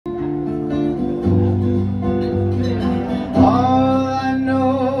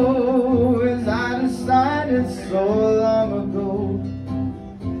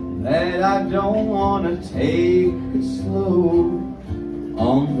take it slow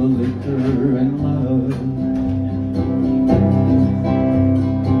on the liquor and love.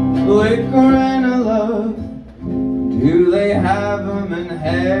 Liquor and love, do they have them in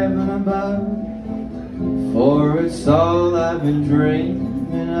heaven above? For it's all I've been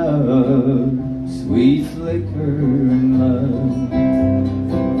dreaming of, sweet liquor and love.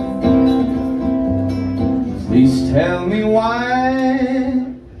 Please tell me why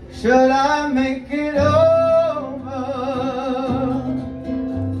should I make it over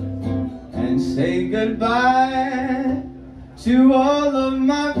and say goodbye to all of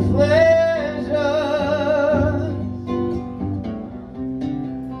my pleasures?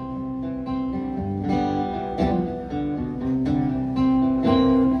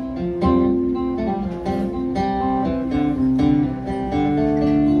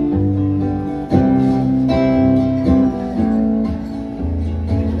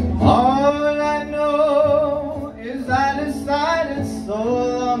 So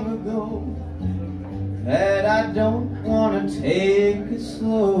long ago that I don't want to take it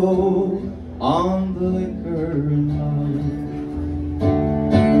slow on the liquor and love.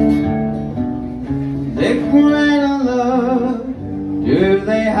 Liquor and love, do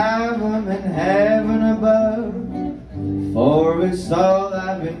they have them in heaven above? For it's all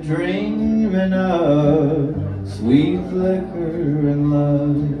I've been dreaming of, sweet liquor and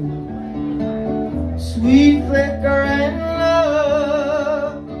love. Sweet liquor